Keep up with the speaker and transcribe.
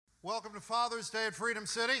Welcome to Father's Day at Freedom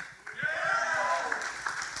City.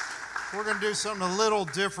 We're going to do something a little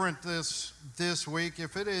different this week.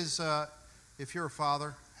 If you're a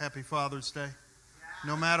father, happy Father's Day.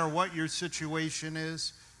 No matter what your situation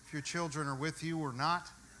is, if your children are with you or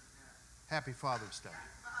not, happy Father's Day.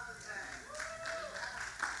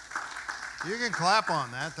 You can clap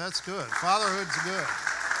on that. That's good. Fatherhood's good.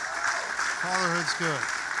 Fatherhood's good.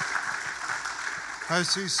 I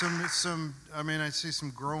see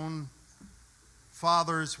some grown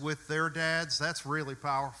fathers with their dads. That's really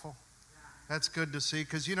powerful. That's good to see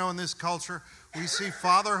because, in this culture, we see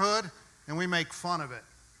fatherhood and we make fun of it.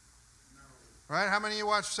 Right? How many of you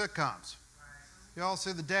watch sitcoms? You all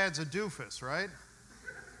see the dad's a doofus, right?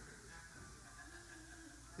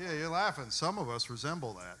 Yeah, you're laughing. Some of us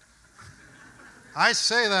resemble that. I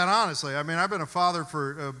say that honestly. I've been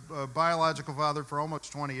a biological father for almost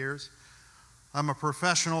 20 years. I'm a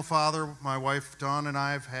professional father. My wife, Dawn, and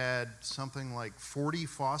I have had something like 40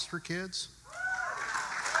 foster kids.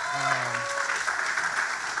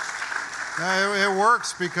 It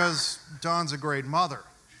works because Dawn's a great mother.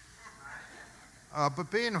 But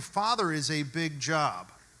being a father is a big job.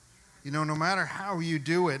 No matter how you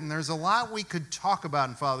do it. And there's a lot we could talk about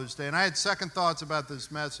in Father's Day. And I had second thoughts about this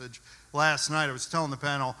message last night. I was telling the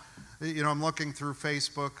panel, I'm looking through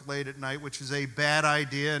Facebook late at night, which is a bad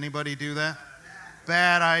idea. Anybody do that?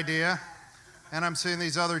 Bad idea. And I'm seeing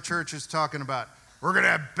these other churches talking about, we're going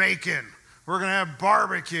to have bacon. We're going to have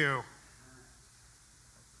barbecue.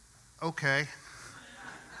 Okay.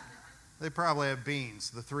 They probably have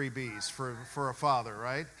beans, the 3 B's for a father,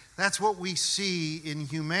 right? That's what we see in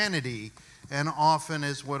humanity and often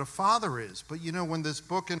is what a father is. But when this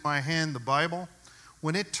book in my hand, the Bible,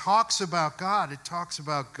 when it talks about God, it talks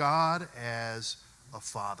about God as a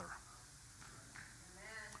father.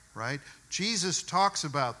 Right? Jesus talks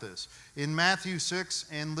about this in Matthew 6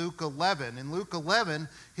 and Luke 11. In Luke 11,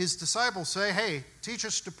 his disciples say, hey, teach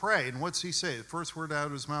us to pray. And what's he say? The first word out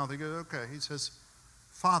of his mouth, he goes, okay. He says,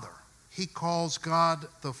 Father. He calls God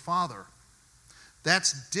the Father.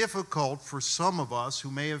 That's difficult for some of us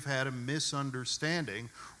who may have had a misunderstanding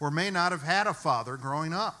or may not have had a father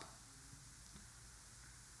growing up.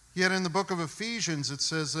 Yet in the book of Ephesians it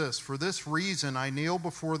says this, for this reason I kneel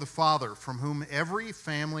before the Father, from whom every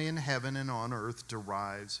family in heaven and on earth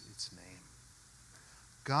derives its name.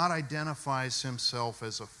 God identifies himself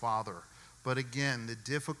as a father. But again, the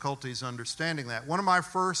difficulty is understanding that. One of my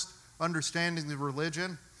first understandings of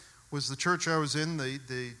religion was the church I was in,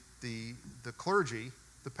 the clergy,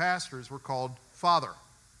 the pastors were called Father.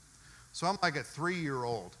 So I'm like a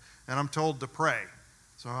 3-year-old, and I'm told to pray.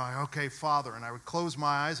 So I'm like, okay, Father. And I would close my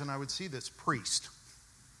eyes, and I would see this priest.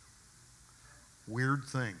 Weird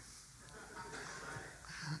thing.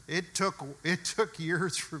 It took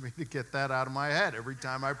years for me to get that out of my head every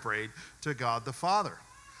time I prayed to God the Father.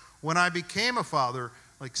 When I became a father,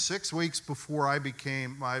 like 6 weeks before I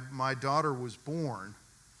became, my daughter was born,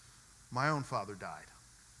 my own father died.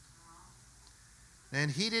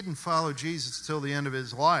 And he didn't follow Jesus till the end of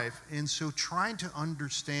his life. And so trying to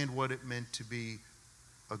understand what it meant to be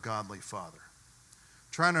a godly father,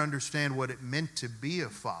 trying to understand what it meant to be a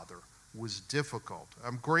father was difficult.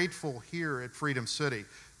 I'm grateful here at Freedom City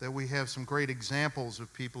that we have some great examples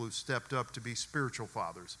of people who stepped up to be spiritual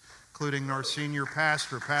fathers, including our senior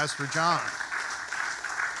pastor, Pastor John.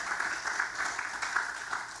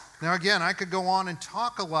 Now, again, I could go on and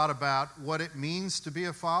talk a lot about what it means to be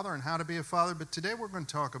a father and how to be a father, but today we're going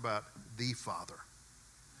to talk about the Father.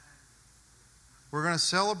 We're going to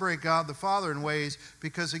celebrate God the Father in ways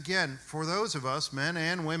because, again, for those of us, men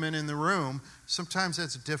and women in the room, sometimes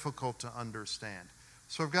that's difficult to understand.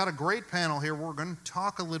 So I've got a great panel here. We're going to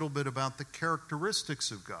talk a little bit about the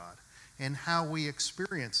characteristics of God and how we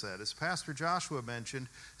experience that. As Pastor Joshua mentioned,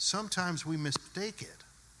 sometimes we mistake it.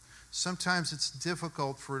 Sometimes it's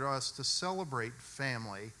difficult for us to celebrate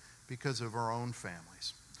family because of our own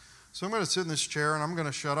families. So I'm going to sit in this chair and I'm going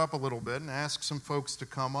to shut up a little bit and ask some folks to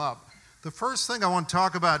come up. The first thing I want to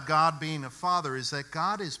talk about God being a father is that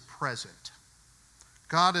God is present.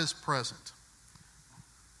 God is present.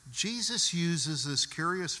 Jesus uses this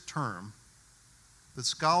curious term that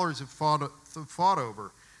scholars have fought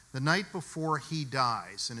over. The night before he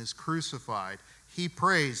dies and is crucified, he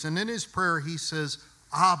prays. And in his prayer he says,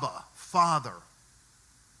 Abba, Father.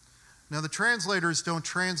 Now the translators don't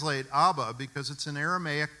translate Abba because it's an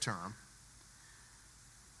Aramaic term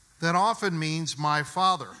that often means my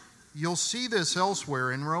Father. You'll see this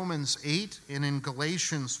elsewhere in Romans 8 and in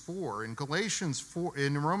Galatians 4.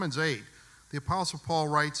 In Romans 8, the Apostle Paul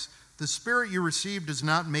writes, the Spirit you received does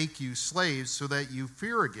not make you slaves so that you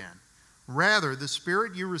fear again. Rather, the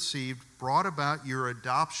Spirit you received brought about your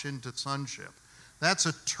adoption to sonship. That's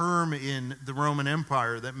a term in the Roman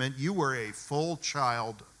Empire that meant you were a full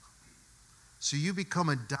child. So you become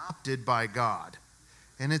adopted by God.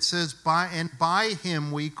 And it says, by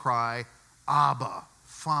him we cry, Abba,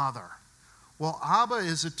 Father. Well, Abba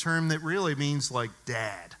is a term that really means like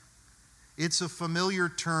dad. It's a familiar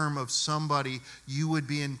term of somebody you would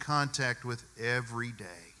be in contact with every day.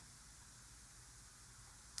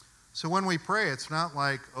 So when we pray, it's not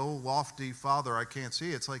like, oh, lofty Father, I can't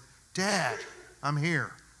see. It's like, Dad, I'm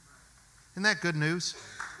here. Isn't that good news?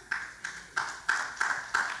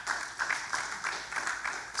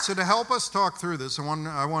 So to help us talk through this, I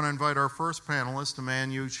want to invite our first panelist, a man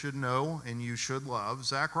you should know and you should love,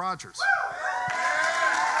 Zach Rogers.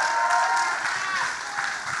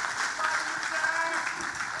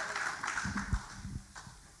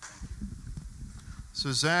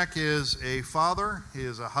 So Zach is a father, he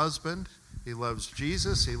is a husband, he loves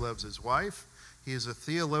Jesus, he loves his wife, he is a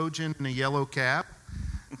theologian in a yellow cap,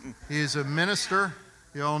 he is a minister,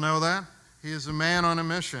 you all know that? He is a man on a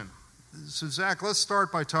mission. So Zach, let's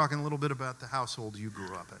start by talking a little bit about the household you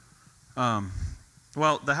grew up in.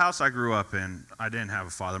 Well, the house I grew up in, I didn't have a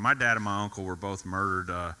father. My dad and my uncle were both murdered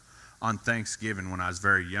on Thanksgiving when I was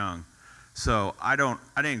very young. So I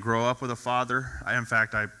didn't grow up with a father. In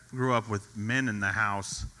fact, I grew up with men in the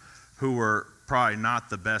house who were probably not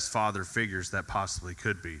the best father figures that possibly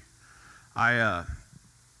could be. I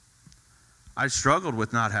struggled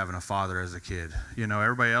with not having a father as a kid. You know,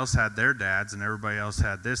 everybody else had their dads and everybody else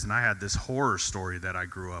had this, and I had this horror story that I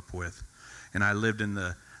grew up with. And I lived in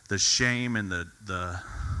the shame and the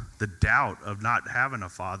doubt of not having a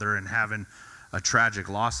father and having a tragic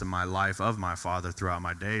loss in my life of my father throughout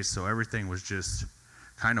my days. So everything was just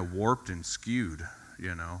kind of warped and skewed,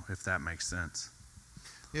 you know, if that makes sense.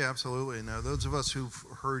 Yeah, absolutely. Now, those of us who've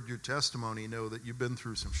heard your testimony know that you've been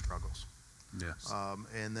through some struggles. Yes.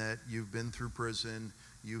 And that you've been through prison,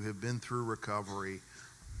 you have been through recovery.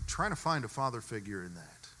 Trying to find a father figure in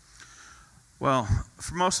that. Well,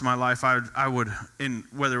 for most of my life, I would,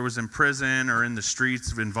 whether it was in prison or in the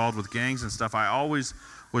streets involved with gangs and stuff, I always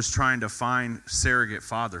was trying to find surrogate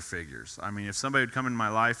father figures. I mean, if somebody would come in my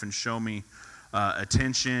life and show me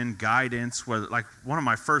attention, guidance, like one of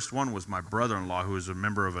my first one was my brother-in-law, who was a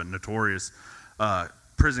member of a notorious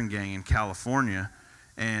prison gang in California,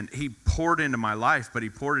 and he poured into my life, but he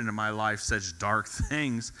poured into my life such dark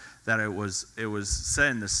things that it was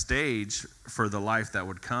setting the stage for the life that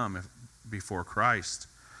would come before Christ.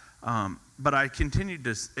 But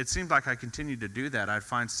it seemed like I continued to do that. I'd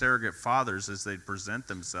find surrogate fathers as they'd present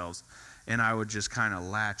themselves, and I would just kind of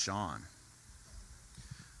latch on.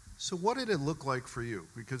 So what did it look like for you?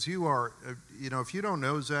 Because you are, if you don't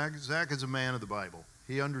know Zach is a man of the Bible.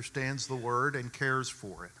 He understands the Word and cares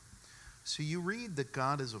for it. So you read that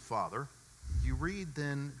God is a father. You read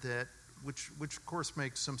then that, which of course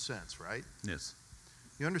makes some sense, right? Yes.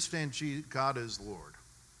 You understand God is Lord.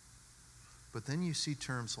 But then you see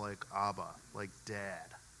terms like Abba, like dad.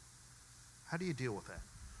 How do you deal with that?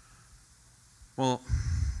 Well,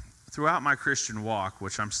 throughout my Christian walk,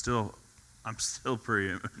 which I'm still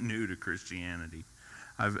pretty new to Christianity.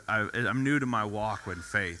 I'm new to my walk with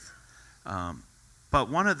faith. But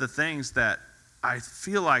one of the things that I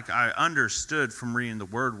feel like I understood from reading the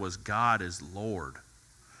Word was God is Lord.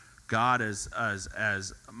 God as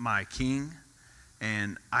my King.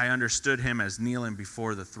 And I understood Him as kneeling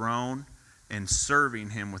before the throne and serving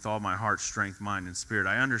Him with all my heart, strength, mind, and spirit.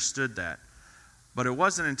 I understood that. But it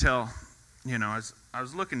wasn't until, I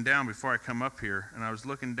was looking down before I come up here, and I was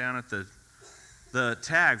looking down at the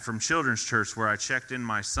tag from Children's Church where I checked in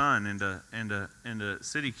my son into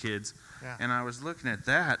City Kids, yeah. And I was looking at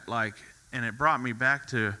that, and it brought me back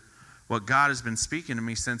to what God has been speaking to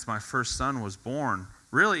me since my first son was born.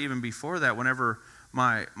 Really, even before that, whenever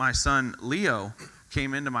my son Leo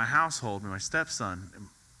came into my household, my stepson,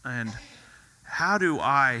 and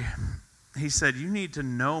he said, you need to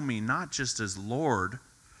know me not just as Lord,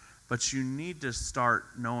 but you need to start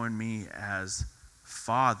knowing me as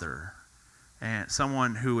Father, and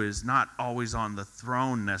someone who is not always on the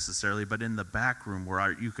throne necessarily, but in the back room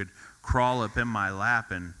where you could crawl up in my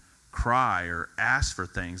lap and cry or ask for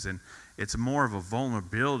things. And it's more of a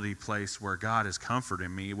vulnerability place where God is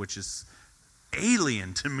comforting me, which is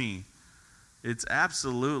alien to me. It's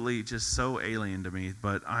absolutely just so alien to me,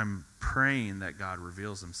 but I'm praying that God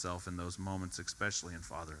reveals Himself in those moments, especially in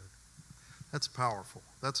fatherhood. That's powerful.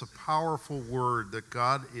 That's a powerful word, that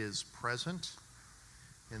God is present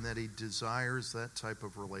and that He desires that type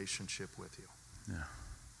of relationship with you. Yeah.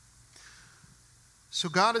 So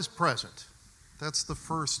God is present. That's the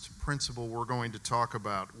first principle we're going to talk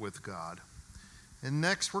about with God. And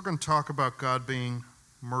next, we're going to talk about God being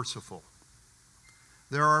merciful.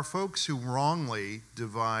 There are folks who wrongly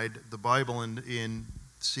divide the Bible and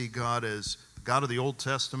see God as God of the Old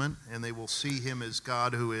Testament, and they will see him as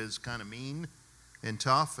God who is kind of mean and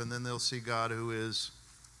tough, and then they'll see God who is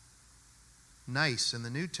nice in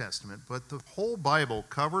the New Testament. But the whole Bible,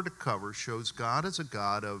 cover to cover, shows God as a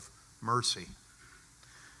God of mercy.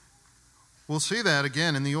 We'll see that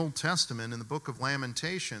again in the Old Testament in the book of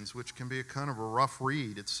Lamentations, which can be a kind of a rough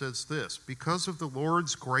read. It says this: because of the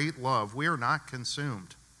Lord's great love, we are not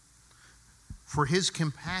consumed, for his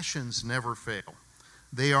compassions never fail.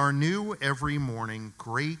 They are new every morning.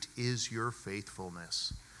 Great is your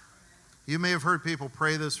faithfulness. You may have heard people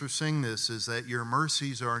pray this or sing this, is that your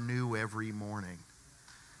mercies are new every morning.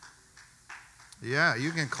 Yeah,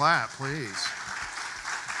 you can clap, please.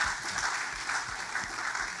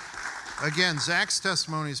 Again, Zach's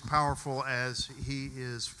testimony is powerful as he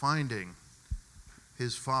is finding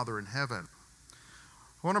his Father in heaven.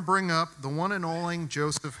 I want to bring up the one and only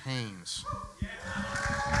Joseph Haynes.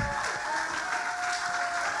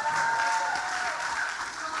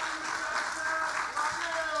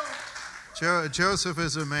 Joseph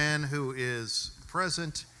is a man who is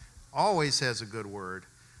present, always has a good word.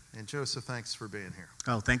 And Joseph, thanks for being here.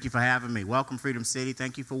 Oh, thank you for having me. Welcome, Freedom City.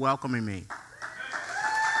 Thank you for welcoming me.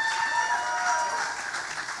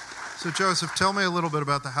 So, Joseph, tell me a little bit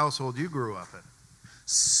about the household you grew up in.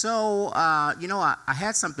 So, I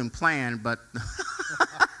had something planned, but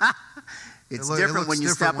it's different when you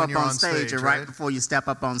step up on stage, or right before you step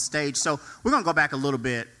up on stage. So, we're going to go back a little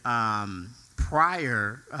bit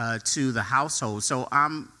prior to the household. So,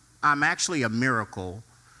 I'm actually a miracle.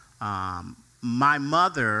 My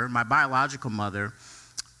mother, my biological mother,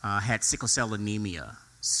 had sickle cell anemia.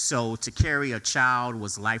 So, to carry a child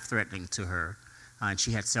was life-threatening to her. And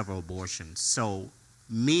she had several abortions. So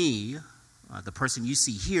me, the person you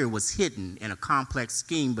see here, was hidden in a complex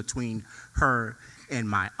scheme between her and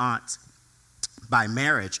my aunt by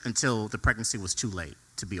marriage until the pregnancy was too late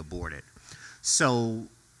to be aborted. So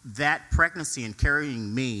that pregnancy and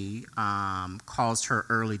carrying me caused her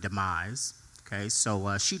early demise. Okay,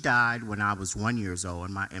 so she died when I was 1 year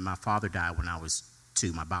old, and my father died when I was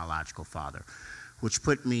 2, my biological father, which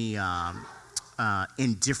put me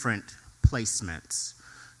in different placements.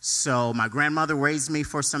 So my grandmother raised me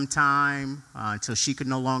for some time until she could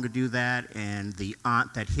no longer do that, and the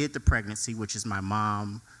aunt that hid the pregnancy, which is my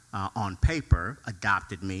mom on paper,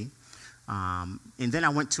 adopted me. And then I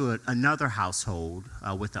went to another household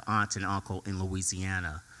with the aunt and uncle in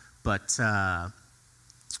Louisiana. But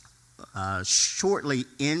shortly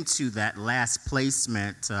into that last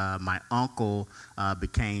placement, my uncle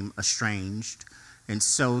became estranged, and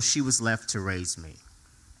so she was left to raise me.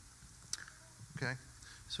 Okay.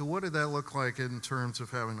 So what did that look like in terms of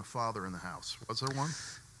having a father in the house? Was there one?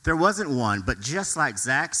 There wasn't one, but just like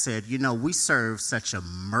Zach said, we serve such a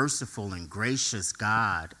merciful and gracious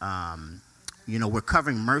God. We're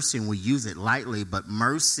covering mercy and we use it lightly, but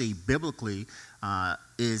mercy biblically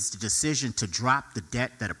is the decision to drop the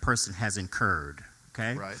debt that a person has incurred.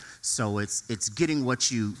 Okay? Right. So it's getting what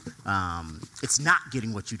you, it's not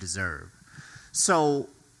getting what you deserve. So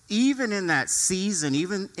even in that season,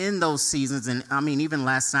 even in those seasons, and even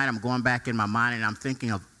last night, I'm going back in my mind and I'm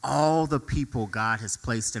thinking of all the people God has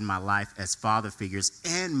placed in my life as father figures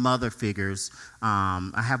and mother figures.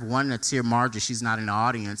 I have one that's here, Margie. She's not in the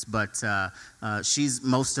audience, but she's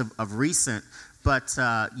most of recent. But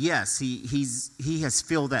yes, he has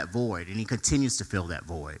filled that void, and he continues to fill that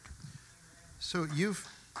void. So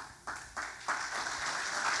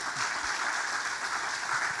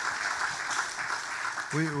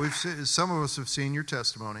We've seen, some of us have seen your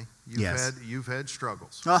testimony. You've had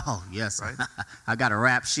struggles. Oh, yes. Right? I got a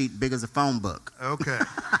rap sheet big as a phone book. Okay.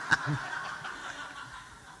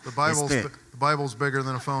 The Bible's bigger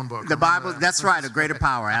than a phone book. The Bible, that's right, a greater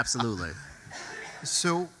power, absolutely.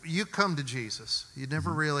 So you come to Jesus. You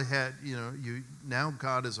never really had, now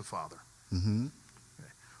God is a father. Mm-hmm. Okay.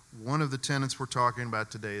 One of the tenets we're talking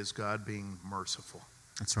about today is God being merciful.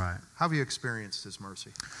 That's right. How have you experienced his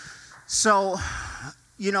mercy? So,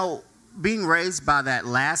 being raised by that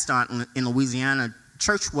last aunt in Louisiana,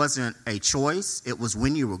 church wasn't a choice. It was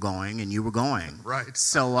when you were going, and you were going. Right.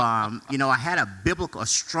 So, I had a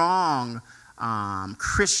strong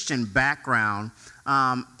Christian background,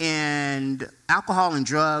 and alcohol and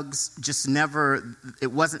drugs just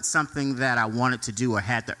it wasn't something that I wanted to do or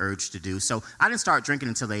had the urge to do. So I didn't start drinking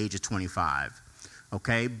until the age of 25.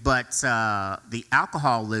 Okay, but the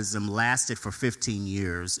alcoholism lasted for 15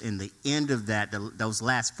 years. In the end of that, those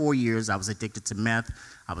last 4 years, I was addicted to meth.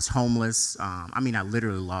 I was homeless. I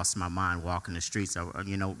literally lost my mind walking the streets. I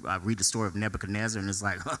read the story of Nebuchadnezzar, and it's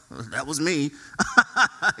like, that was me,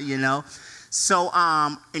 So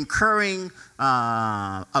incurring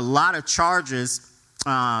a lot of charges,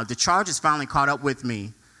 the charges finally caught up with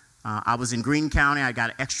me. I was in Greene County. I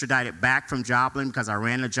got extradited back from Joplin because I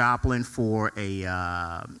ran to Joplin for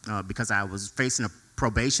because I was facing a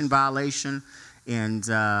probation violation, and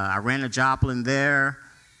I ran to Joplin there,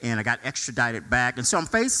 and I got extradited back. And so I'm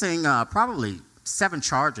facing probably 7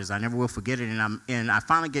 charges. I never will forget it. And I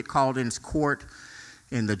finally get called into court,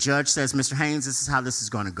 and the judge says, "Mr. Haynes, this is how this is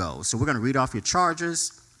going to go. So we're going to read off your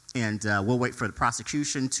charges, and we'll wait for the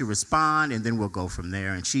prosecution to respond, and then we'll go from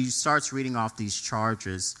there." And she starts reading off these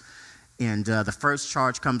charges. And the first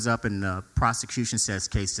charge comes up, and the prosecution says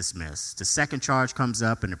case dismissed. The second charge comes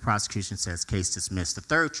up, and the prosecution says case dismissed. The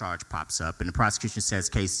third charge pops up, and the prosecution says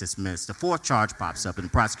case dismissed. The fourth charge pops up, and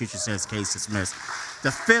the prosecution says case dismissed.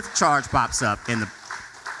 The fifth charge pops up, and the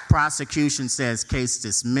prosecution says case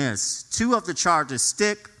dismissed. 2 of the charges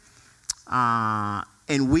stick,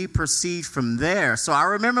 and we proceed from there. So I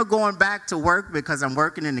remember going back to work because I'm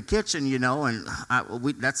working in the kitchen, and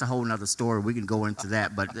that's a whole nother story. We can go into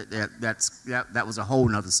that, but that was a whole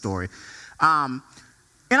nother story. And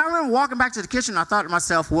I remember walking back to the kitchen, and I thought to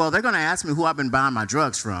myself, well, they're going to ask me who I've been buying my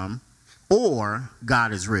drugs from, or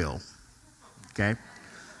God is real, okay?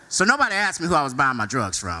 So nobody asked me who I was buying my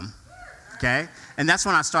drugs from, okay? And that's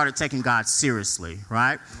when I started taking God seriously,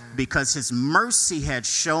 right? Because his mercy had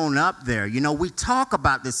shown up there. We talk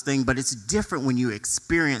about this thing, but it's different when you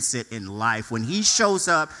experience it in life. When he shows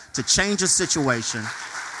up to change a situation.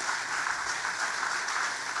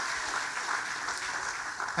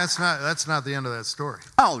 That's not the end of that story.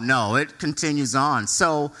 Oh, no, it continues on.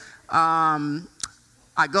 So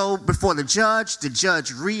I go before the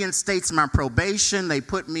judge reinstates my probation. They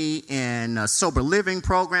put me in a sober living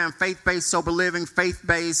program, faith-based sober living,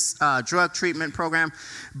 faith-based drug treatment program.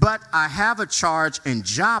 But I have a charge in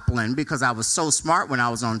Joplin because I was so smart when I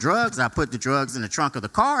was on drugs. I put the drugs in the trunk of the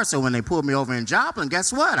car. So when they pulled me over in Joplin,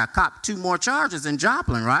 guess what? I copped 2 more charges in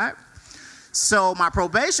Joplin, right? So my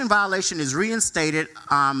probation violation is reinstated.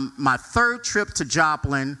 My 3rd trip to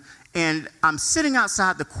Joplin, and I'm sitting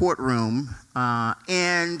outside the courtroom,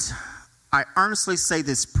 and I earnestly say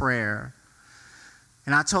this prayer.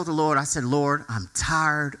 And I told the Lord, I said, Lord, I'm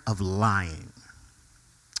tired of lying.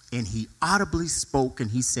 And he audibly spoke,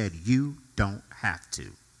 and he said, you don't have to.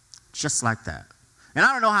 Just like that. And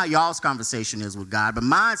I don't know how y'all's conversation is with God, but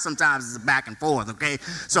mine sometimes is back and forth, okay?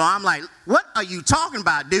 So I'm like, what are you talking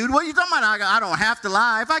about, dude? What are you talking about? I don't have to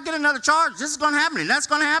lie. If I get another charge, this is going to happen, and that's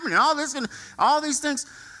going to happen, and all these things.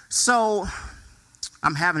 So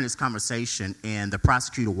I'm having this conversation, and the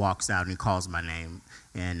prosecutor walks out, and he calls my name,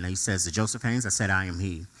 and he says, Joseph Haynes? I said, I am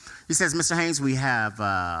he. He says, Mr. Haynes, we have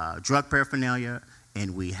drug paraphernalia,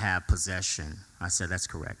 and we have possession. I said, that's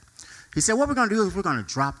correct. He said, what we're going to do is we're going to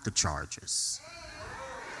drop the charges.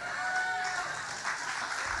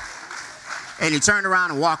 And he turned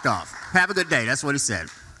around and walked off. Have a good day. That's what he said.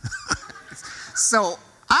 So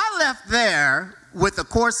I left there with, of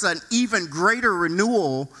course, an even greater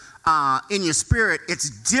renewal in your spirit.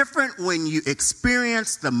 It's different when you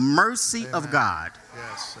experience the mercy Amen. of God.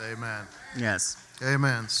 Yes, amen. Yes.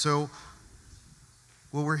 Amen. So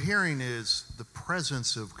what we're hearing is the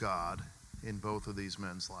presence of God in both of these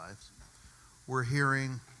men's lives. We're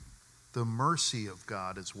hearing the mercy of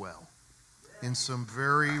God as well in some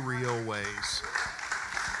very real ways.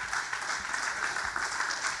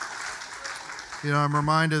 I'm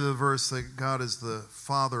reminded of the verse that God is the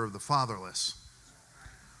father of the fatherless,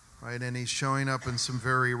 right? And he's showing up in some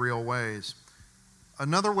very real ways.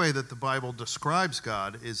 Another way that the Bible describes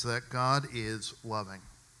God is that God is loving.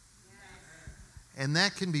 And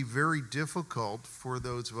that can be very difficult for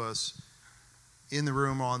those of us in the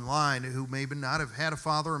room online who may not have had a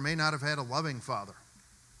father or may not have had a loving father.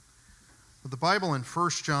 But the Bible in 1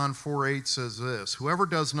 John 4:8 says this, whoever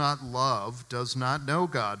does not love does not know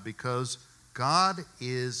God, because God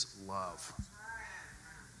is love.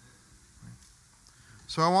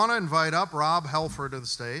 So I want to invite up Rob Helfer to the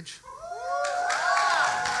stage.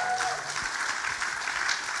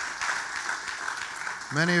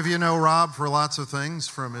 Many of you know Rob for lots of things,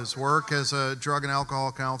 from his work as a drug and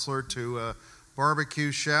alcohol counselor to a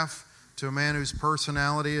barbecue chef to a man whose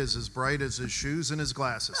personality is as bright as his shoes and his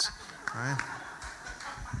glasses. Right?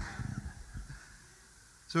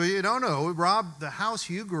 So you don't know, Rob, the house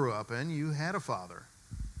you grew up in, you had a father.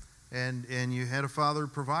 and you had a father who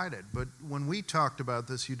provided. But when we talked about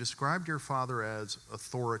this, you described your father as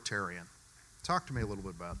authoritarian. Talk to me a little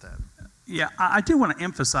bit about that. Yeah, I do want to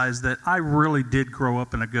emphasize that I really did grow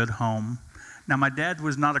up in a good home. Now, my dad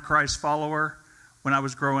was not a Christ follower when I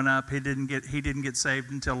was growing up. He didn't get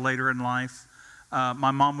saved until later in life.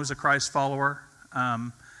 My mom was a Christ follower,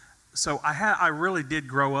 so I really did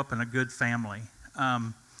grow up in a good family.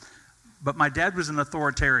 But my dad was an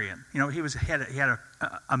authoritarian. You know, he had an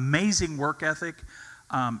amazing work ethic.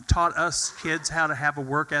 Taught us kids how to have a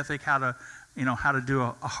work ethic, how to do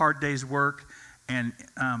a hard day's work, and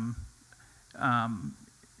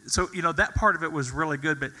so, that part of it was really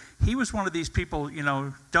good. But he was one of these people,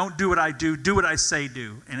 don't do what I do what I say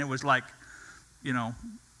do. And it was like,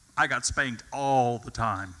 I got spanked all the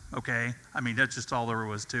time, okay? I mean, that's just all there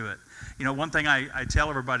was to it. One thing I tell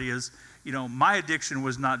everybody is, my addiction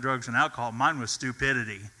was not drugs and alcohol. Mine was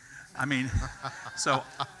stupidity. I mean, so.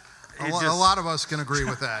 A lot of us can agree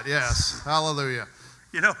with that, yes. Hallelujah.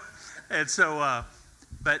 And so,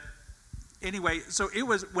 but anyway, so it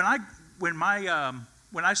was when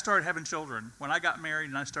I started having children, when I got married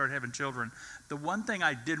and I started having children, the one thing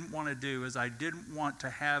I didn't want to do is I didn't want to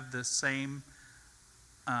have the same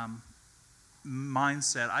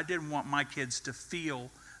mindset. I didn't want my kids to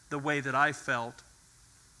feel the way that I felt,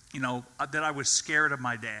 that I was scared of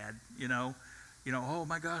my dad, oh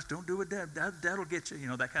my gosh, don't do it, Dad'll get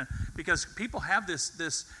you, that kind of, because people have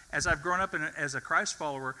this, as I've grown up as a Christ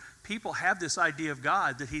follower, people have this idea of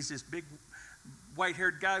God that he's this big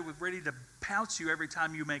white-haired guy ready to pounce you every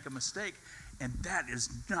time you make a mistake, and that is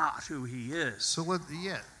not who he is. So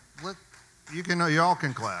you all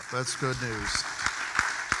can clap. That's good news.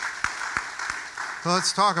 Well,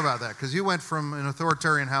 let's talk about that, because you went from an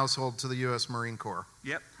authoritarian household to the U.S. Marine Corps.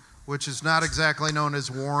 Yep. Which is not exactly known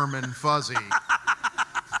as warm and fuzzy.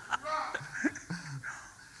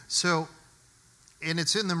 So, and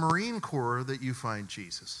it's in the Marine Corps that you find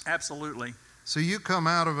Jesus. Absolutely. So you come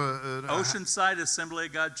out of Oceanside Assembly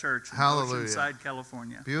of God Church in Hallelujah. Oceanside,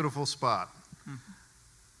 California. Beautiful spot. Mm-hmm.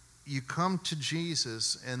 You come to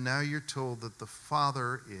Jesus, and now you're told that the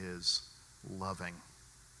Father is loving.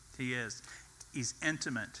 He is. He's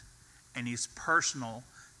intimate, and he's personal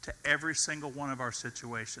to every single one of our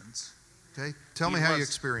situations. Okay. Tell me how you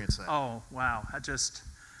experience that. Oh, wow.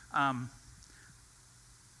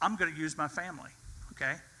 I'm going to use my family,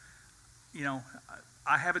 okay?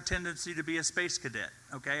 I have a tendency to be a space cadet,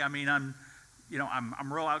 okay? I mean, I'm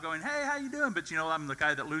real outgoing. Hey, how you doing? But, I'm the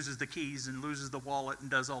guy that loses the keys and loses the wallet and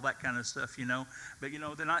does all that kind of stuff, But,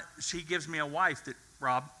 then she gives me a wife that,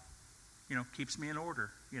 Rob, keeps me in order,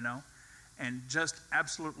 and just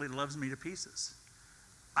absolutely loves me to pieces.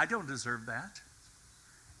 I don't deserve that.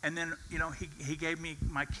 And then, he gave me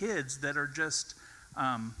my kids that are just,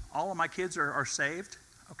 all of my kids are saved,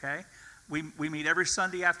 okay? We meet every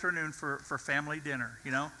Sunday afternoon for family dinner,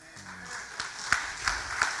 And,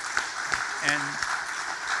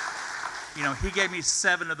 he gave me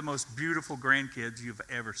 7 of the most beautiful grandkids you've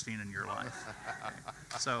ever seen in your life.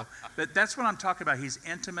 So, but that's what I'm talking about. He's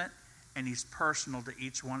intimate and he's personal to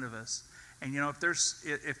each one of us. And, if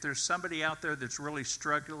there's somebody out there that's really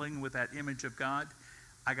struggling with that image of God,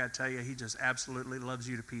 I got to tell you, he just absolutely loves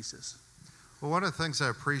you to pieces. Well, one of the things I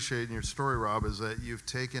appreciate in your story, Rob, is that you've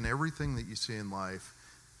taken everything that you see in life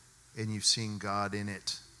and you've seen God in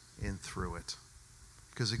it and through it.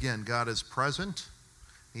 Because, again, God is present,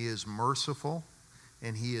 he is merciful,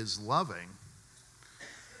 and he is loving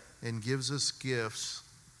and gives us gifts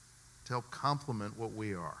to help complement what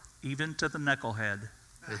we are. Even to the knucklehead.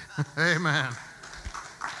 Amen.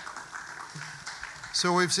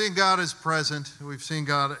 So we've seen God as present, we've seen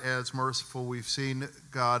God as merciful, we've seen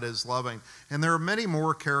God as loving, and there are many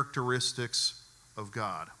more characteristics of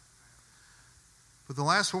God. But the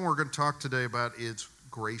last one we're going to talk today about is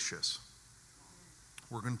gracious.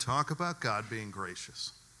 We're going to talk about God being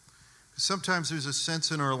gracious. Sometimes there's a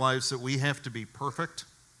sense in our lives that we have to be perfect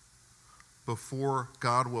before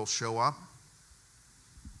God will show up.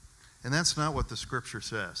 And that's not what the scripture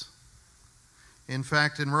says. In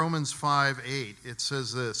fact, in Romans 5:8, it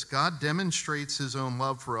says this: God demonstrates his own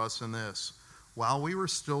love for us in this: while we were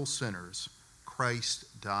still sinners, Christ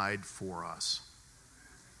died for us.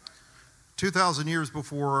 2,000 years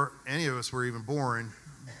before any of us were even born,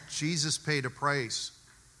 Jesus paid a price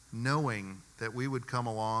knowing that we would come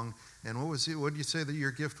along. And what did you say that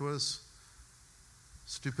your gift was?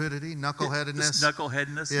 Stupidity? Knuckleheadedness?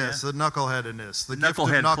 Knuckleheadedness, yes, the knuckleheadedness. The gift of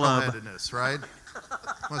knuckleheadedness, right?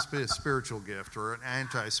 Must be a spiritual gift or an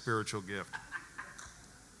anti-spiritual gift.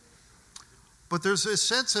 But there's this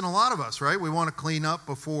sense in a lot of us, right? We want to clean up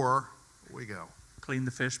before we go. Clean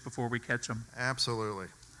the fish before we catch them. Absolutely.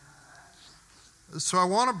 So I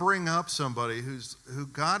want to bring up somebody who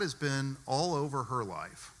God has been all over her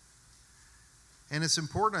life. And it's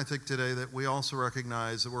important, I think, today that we also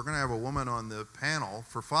recognize that we're going to have a woman on the panel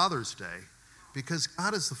for Father's Day because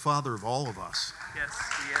God is the father of all of us. Yes,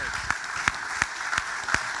 he is.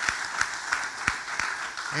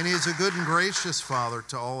 And he is a good and gracious father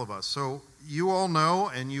to all of us. So you all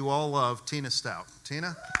know and you all love Tina Stout.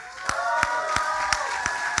 Tina?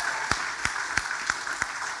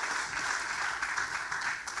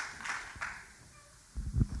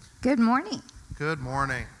 Good morning. Good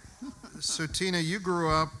morning. So Tina, you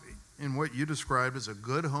grew up in what you described as a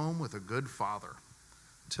good home with a good father.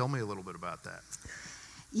 Tell me a little bit about that.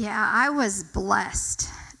 Yeah, I was blessed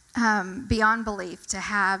beyond belief to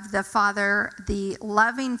have the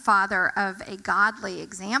loving father of a godly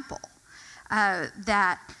example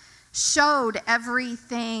that showed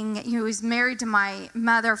everything. He was married to my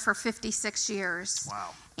mother for 56 years.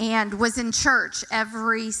 Wow. And was in church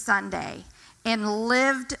every Sunday and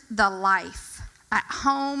lived the life at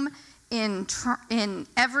home in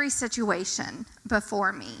every situation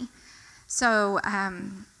before me. So,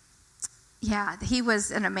 yeah, he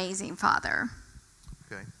was an amazing father.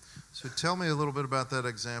 Okay. So tell me a little bit about that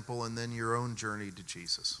example and then your own journey to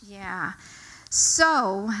Jesus. Yeah.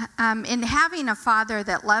 So, in having a father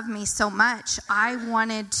that loved me so much, I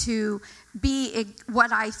wanted to be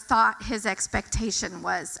what I thought his expectation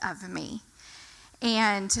was of me.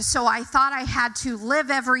 And so I thought I had to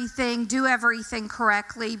live everything, do everything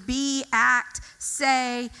correctly, act,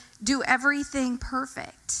 say, do everything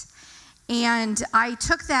perfect. And I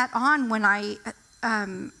took that on when I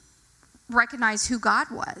recognized who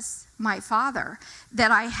God was, my father,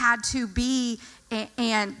 that I had to be,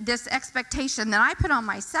 and this expectation that I put on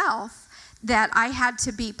myself that I had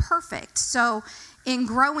to be perfect. So in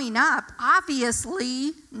growing up,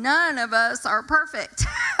 obviously, none of us are perfect.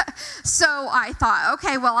 So I thought,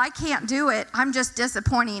 okay, well, I can't do it. I'm just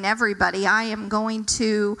disappointing everybody. I am going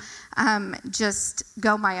to just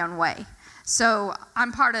go my own way. So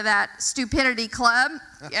I'm part of that stupidity club.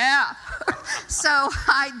 Yeah. So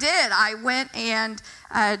I did. I went and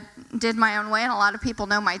did my own way, and a lot of people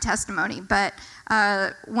know my testimony, but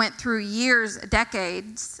went through years,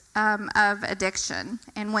 decades of addiction,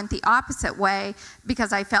 and went the opposite way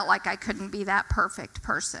because I felt like I couldn't be that perfect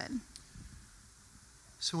person.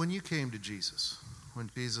 So when you came to Jesus,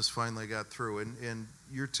 when Jesus finally got through, and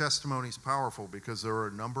your testimony is powerful because there were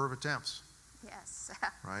a number of attempts. Yes.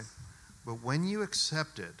 Right? But when you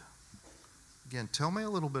accepted, again, tell me a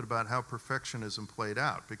little bit about how perfectionism played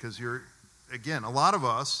out. Because again, a lot of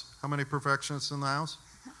us, how many perfectionists in the house?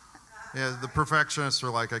 Yeah, the perfectionists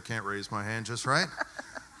are like, I can't raise my hand just right.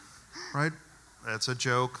 Right? That's a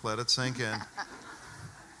joke. Let it sink in.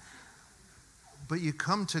 But you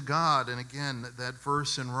come to God, and again, that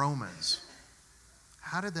verse in Romans,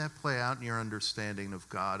 how did that play out in your understanding of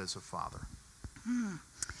God as a father?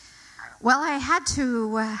 Well, I had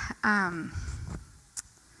to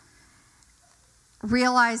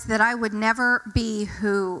realize that I would never be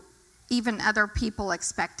who even other people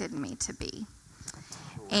expected me to be.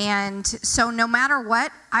 And so no matter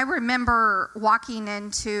what, I remember walking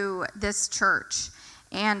into this church,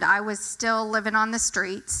 and I was still living on the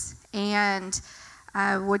streets, and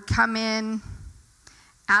I would come in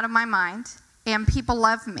out of my mind, and people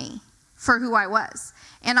loved me for who I was.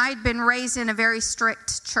 And I'd been raised in a very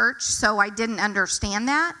strict church, so I didn't understand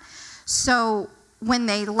that. So when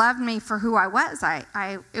they loved me for who I was,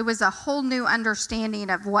 it was a whole new understanding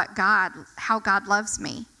of how God loves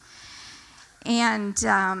me. And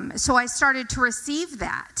so I started to receive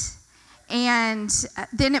that. And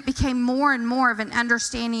then it became more and more of an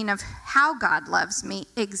understanding of how God loves me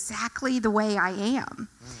exactly the way I am.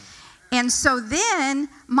 And so then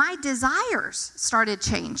my desires started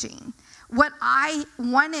changing. What I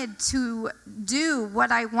wanted to do,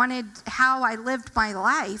 how I lived my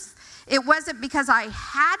life, it wasn't because I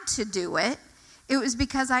had to do it. It was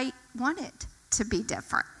because I wanted to be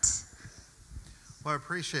different. Well, I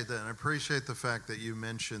appreciate that, and I appreciate the fact that you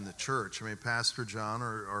mentioned the church. I mean, Pastor John,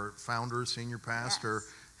 our founder, senior pastor,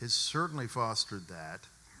 Yes. has certainly fostered that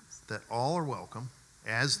all are welcome,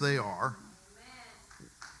 as they are.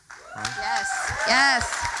 Right? Yes.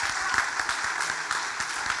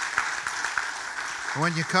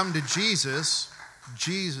 When you come to Jesus,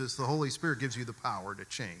 the Holy Spirit gives you the power to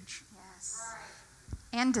change. Yes.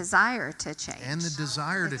 And desire to change. And the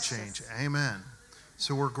desire to change. Amen.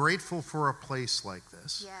 So we're grateful for a place like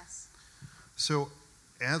this. Yes. So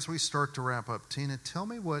as we start to wrap up, Tina, tell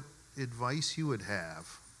me what advice you would have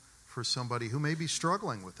for somebody who may be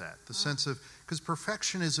struggling with that. The sense of, because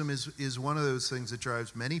perfectionism is one of those things that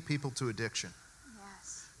drives many people to addiction.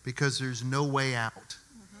 Yes. because there's no way out.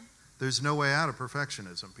 Mm-hmm. There's no way out of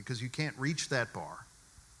perfectionism because you can't reach that bar.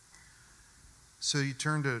 So you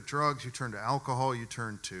turn to drugs, you turn to alcohol, you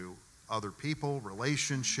turn to other people,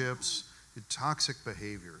 relationships, toxic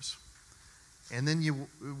behaviors. And then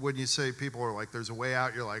when you say people are like, there's a way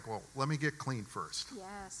out, you're like, well, let me get clean first.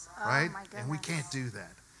 Yes. Right? Oh, my goodness. And we can't do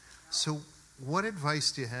that. So what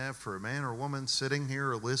advice do you have for a man or woman sitting here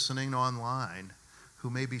or listening online who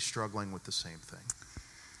may be struggling with the same thing?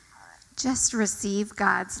 Just receive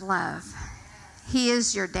God's love. He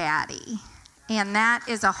is your daddy. And that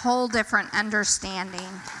is a whole different understanding.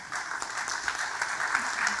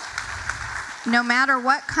 No matter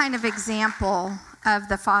what kind of example of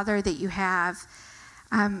the Father that you have,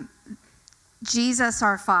 Jesus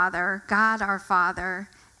our Father, God our Father,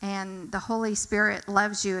 and the Holy Spirit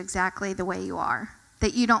loves you exactly the way you are,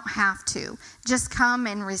 that you don't have to. Just come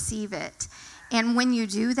and receive it. And when you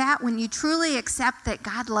do that, when you truly accept that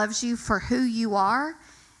God loves you for who you are,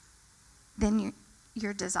 then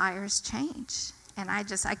your desires change. And I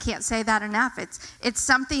can't say that enough. It's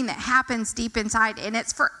something that happens deep inside, and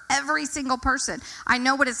it's for every single person. I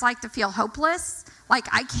know what it's like to feel hopeless, like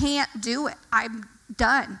I can't do it. I'm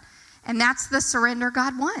done. And that's the surrender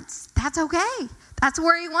God wants. That's okay. That's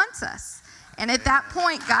where he wants us. And at that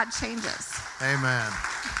point, God changes. Amen.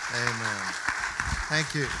 Amen.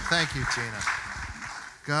 Thank you. Thank you, Tina.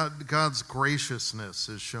 God's graciousness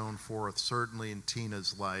is shown forth certainly in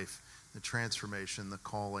Tina's life, the transformation, the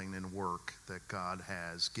calling and work that God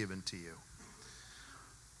has given to you.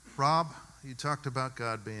 Rob, you talked about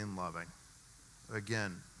God being loving.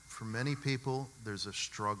 Again, for many people, there's a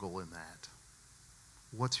struggle in that.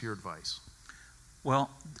 What's your advice? Well,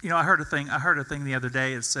 I heard a thing the other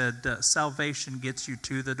day. It said salvation gets you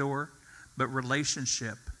to the door, but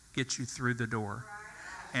relationship gets you through the door.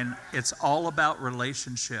 And it's all about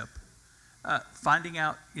relationship. Finding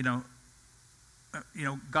out,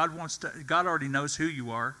 God already knows who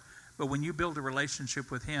you are, but when you build a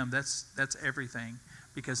relationship with him, that's everything.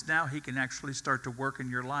 Because now he can actually start to work in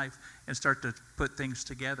your life and start to put things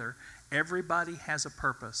together. Everybody has a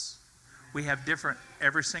purpose. We have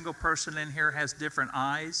every single person in here has different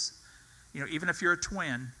eyes. Even if you're a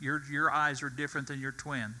twin, your eyes are different than your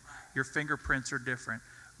twin. Your fingerprints are different.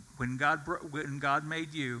 When God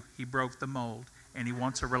made you, he broke the mold, and he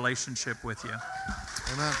wants a relationship with you.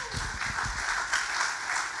 Amen.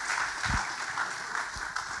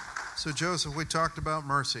 So, Joseph, we talked about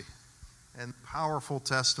mercy and powerful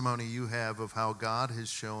testimony you have of how God has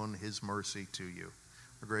shown his mercy to you.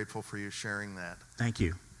 We're grateful for you sharing that. Thank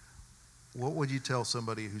you. What would you tell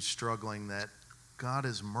somebody who's struggling that God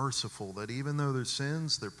is merciful, that even though their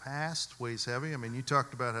sins, their past weighs heavy? I mean, you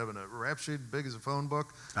talked about having a rap sheet big as a phone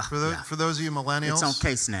book. For those of you millennials, it's on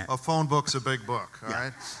CaseNet. A phone book's a big book, all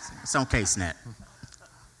right? It's on CaseNet.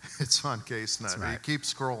 It's on CaseNet. That's right. You keep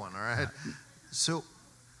scrolling, all right? So,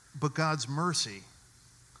 but God's mercy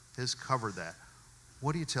has covered that.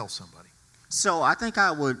 What do you tell somebody? So I think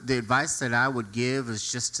the advice that I would give is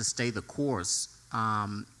just to stay the course.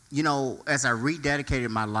 As I rededicated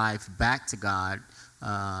my life back to God,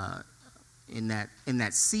 in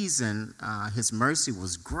that season, his mercy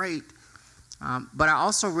was great. But I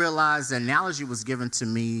also realized the analogy was given to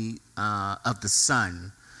me of the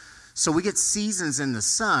sun. So we get seasons in the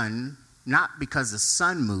sun, not because the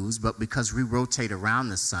sun moves, but because we rotate around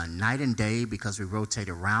the sun, night and day, because we rotate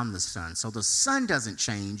around the sun. So the sun doesn't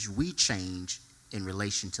change, we change in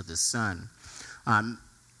relation to the sun.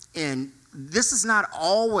 And this is not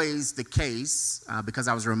always the case, because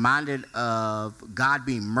I was reminded of God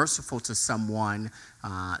being merciful to someone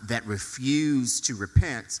that refused to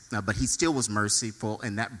repent, but he still was merciful,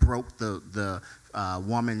 and that broke the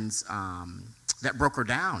woman's, that broke her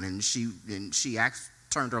down, and she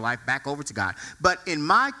turned her life back over to God. But in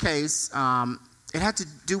my case, it had to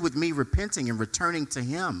do with me repenting and returning to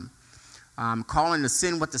him, calling the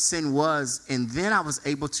sin what the sin was, and then I was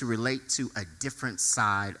able to relate to a different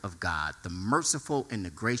side of God, the merciful and the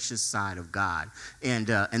gracious side of God, and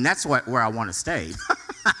that's where I want to stay.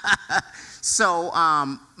 So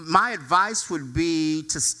my advice would be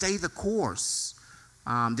to stay the course.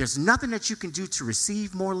 There's nothing that you can do to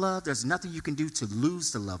receive more love. There's nothing you can do to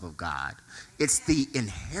lose the love of God. It's the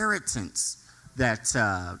inheritance that's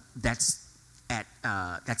at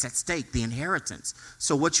stake, the inheritance.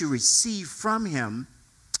 So what you receive from him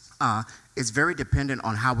is very dependent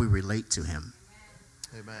on how we relate to him.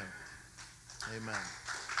 Amen. Amen.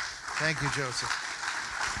 Thank you, Joseph.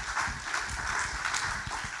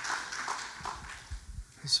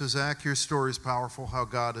 So, Zach, your story is powerful, how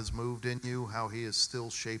God has moved in you, how he is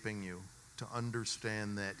still shaping you to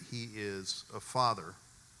understand that he is a father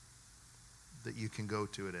that you can go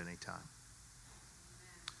to at any time.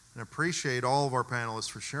 And I appreciate all of our panelists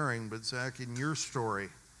for sharing, but Zach, in your story,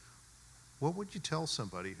 what would you tell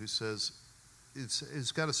somebody who says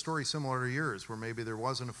it's got a story similar to yours, where maybe there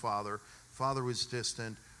wasn't a father was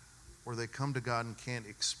distant, or they come to God and can't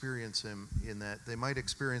experience him in that? They might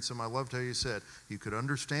experience him. I loved how you said you could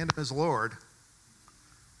understand him as Lord,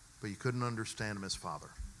 but you couldn't understand him as Father.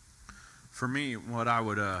 For me, what I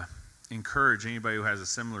would encourage anybody who has a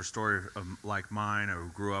similar story like mine, or who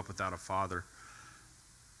grew up without a father,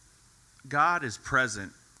 God is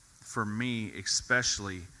present for me,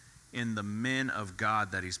 especially in the men of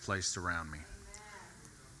God that he's placed around me.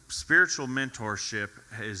 Spiritual mentorship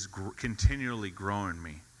is continually growing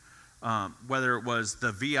me. Whether it was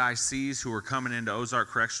the VICs who were coming into Ozark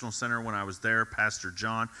Correctional Center when I was there, Pastor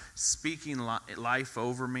John, speaking life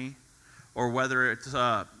over me, or whether it's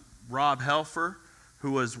Rob Helfer,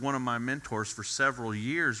 who was one of my mentors for several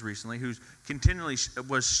years recently, who's continually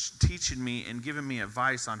was teaching me and giving me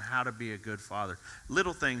advice on how to be a good father.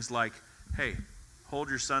 Little things like, hey, hold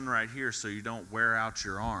your son right here so you don't wear out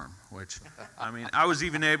your arm, which, I mean, I was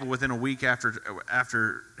even able, within a week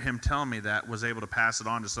after him telling me that, was able to pass it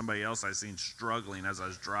on to somebody else I seen struggling as I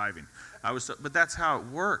was driving. But that's how it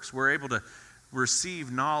works. We're able to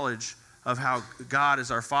receive knowledge of how God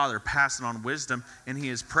is our Father, passing on wisdom, and he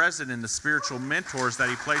is present in the spiritual mentors that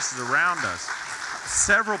he places around us.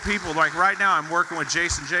 Several people, like right now I'm working with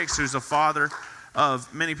Jason Jakes, who's a father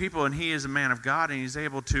of many people, and he is a man of God, and he's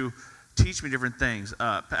able to teach me different things.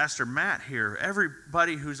 Pastor Matt here,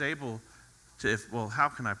 everybody who's able to, how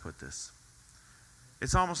can I put this?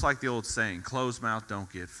 It's almost like the old saying, closed mouth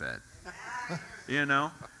don't get fed. You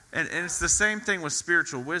know? And it's the same thing with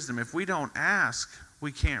spiritual wisdom. If we don't ask,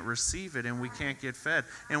 we can't receive it, and we can't get fed,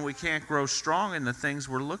 and we can't grow strong in the things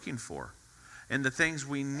we're looking for and the things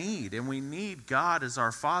we need. And we need God as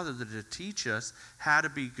our Father to teach us how to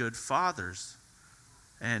be good fathers.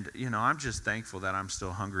 And, you know, I'm just thankful that I'm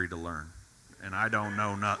still hungry to learn. And I don't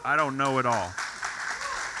know it all.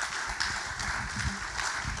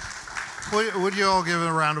 Would you all give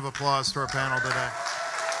a round of applause to our panel today?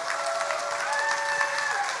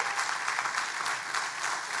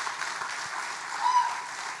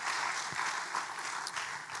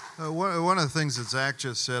 One of the things that Zach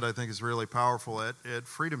just said I think is really powerful. At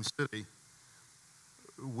Freedom City,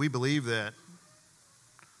 we believe that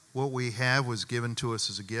what we have was given to us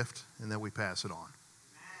as a gift, and that we pass it on.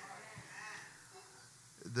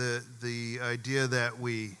 The idea that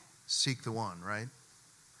we seek the one, right?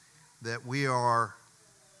 That we are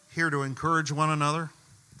here to encourage one another.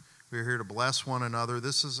 We're here to bless one another.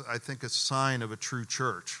 This is, I think, a sign of a true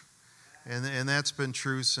church. And that's been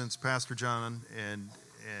true since Pastor John and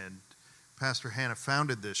Pastor Hannah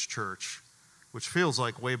founded this church, which feels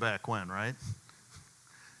like way back when, right?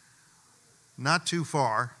 Not too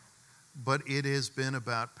far, but it has been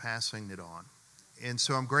about passing it on. And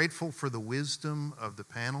so I'm grateful for the wisdom of the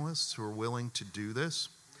panelists who are willing to do this.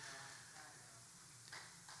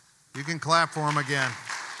 You can clap for them again.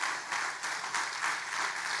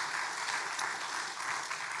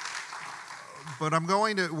 But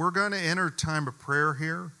we're going to enter a time of prayer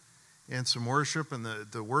here and some worship, and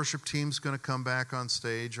the worship team's going to come back on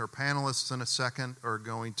stage. Our panelists in a second are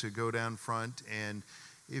going to go down front, and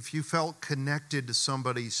if you felt connected to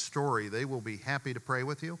somebody's story, they will be happy to pray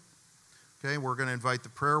with you. Okay, we're going to invite the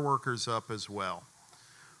prayer workers up as well.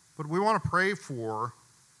 But we want to pray for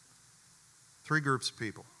three groups of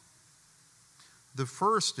people. The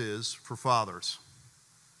first is for fathers.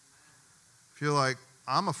 If you're like,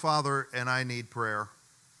 I'm a father and I need prayer,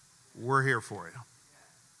 we're here for you.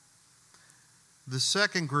 The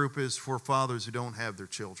second group is for fathers who don't have their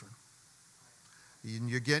children.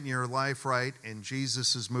 You're getting your life right, and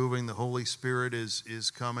Jesus is moving, the Holy Spirit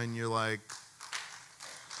is coming. You're like,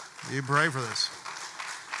 you pray for this.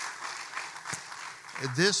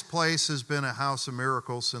 This place has been a house of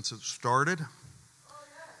miracles since it started,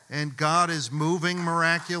 and God is moving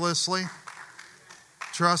miraculously.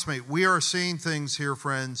 Trust me, we are seeing things here,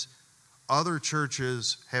 friends, other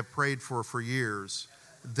churches have prayed for years.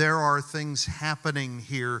 There are things happening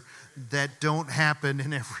here that don't happen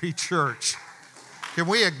in every church. Can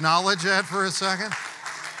we acknowledge that for a second?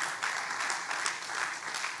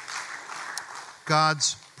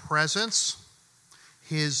 God's presence,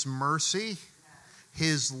 His mercy,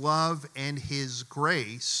 His love, and His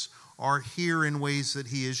grace are here in ways that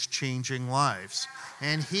He is changing lives.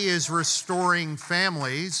 And He is restoring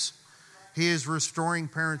families. He is restoring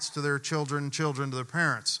parents to their children, children to their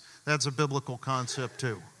parents. That's a biblical concept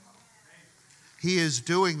too. He is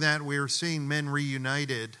doing that. We are seeing men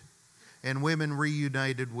reunited and women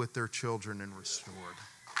reunited with their children and restored.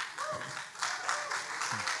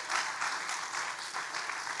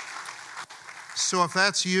 So if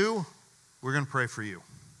that's you, we're going to pray for you.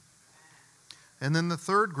 And then the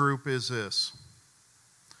third group is this.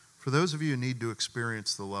 For those of you who need to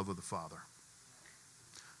experience the love of the Father.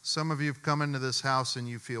 Some of you have come into this house and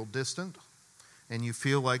you feel distant and you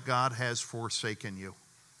feel like God has forsaken you.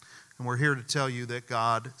 And we're here to tell you that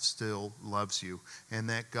God still loves you and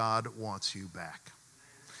that God wants you back.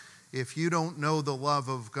 If you don't know the love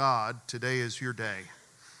of God, today is your day.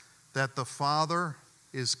 That the Father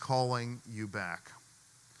is calling you back.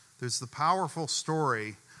 There's the powerful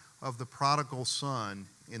story of the prodigal son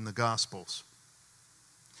in the Gospels.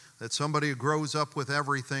 That somebody who grows up with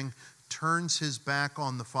everything turns his back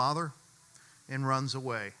on the Father and runs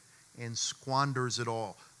away and squanders it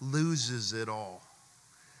all, loses it all.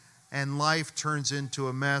 And life turns into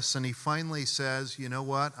a mess, and he finally says, you know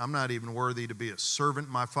what, I'm not even worthy to be a servant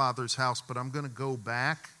in my Father's house, but I'm going to go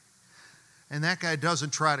back. And that guy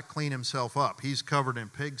doesn't try to clean himself up. He's covered in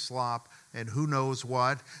pig slop and who knows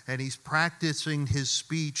what, and he's practicing his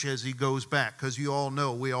speech as he goes back, because you all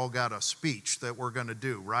know we all got a speech that we're going to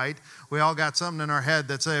do, right? We all got something in our head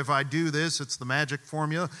that say, if I do this, it's the magic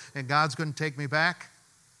formula, and God's going to take me back.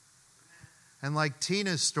 And like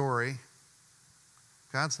Tina's story,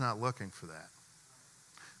 God's not looking for that.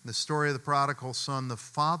 In the story of the prodigal son, the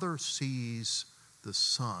father sees the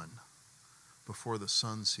son before the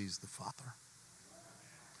son sees the father.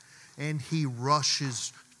 And he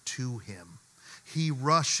rushes to him. He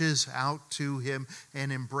rushes out to him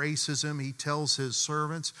and embraces him. He tells his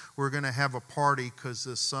servants, we're going to have a party because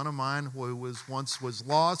this son of mine who once was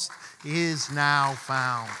lost is now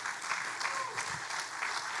found.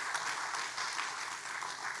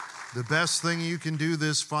 The best thing you can do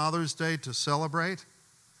this Father's Day to celebrate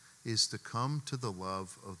is to come to the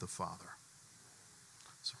love of the Father.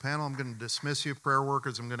 So panel, I'm going to dismiss you. Prayer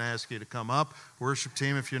workers, I'm going to ask you to come up. Worship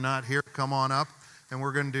team, if you're not here, come on up. And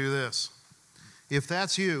we're going to do this. If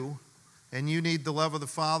that's you, and you need the love of the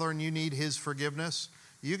Father and you need His forgiveness,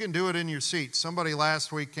 you can do it in your seat. Somebody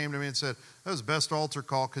last week came to me and said, that was the best altar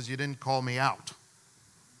call because you didn't call me out.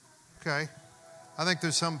 Okay. I think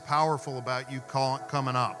there's something powerful about you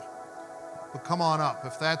coming up. But come on up.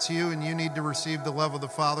 If that's you and you need to receive the love of the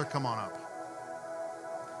Father, come on up.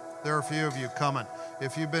 There are a few of you coming.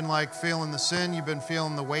 If you've been like feeling the sin, you've been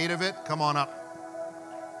feeling the weight of it, come on up.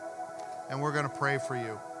 And we're going to pray for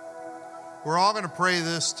you. We're all going to pray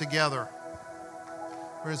this together.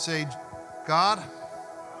 We're going to say, God,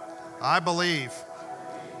 I believe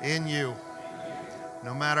in you.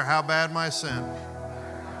 No matter how bad my sin,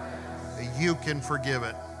 you can forgive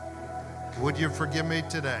it. Would you forgive me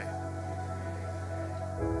today?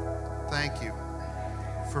 Thank you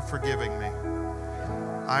for forgiving me.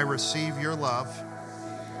 I receive your love.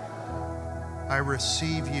 I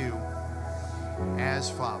receive you as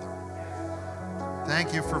Father.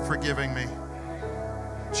 Thank you for forgiving me.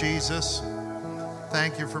 Jesus,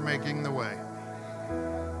 thank you for making the way.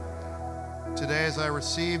 Today, as I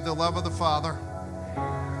receive the love of the Father,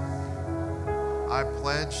 I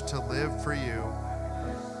pledge to live for you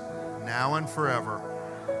now and forever.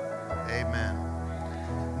 Amen.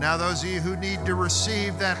 Now, those of you who need to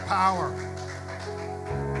receive that power,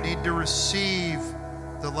 need to receive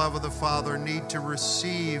the love of the Father, need to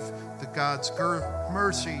receive the God's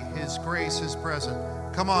mercy, His grace, His presence,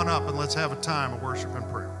 come on up and let's have a time of worship and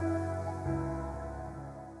prayer.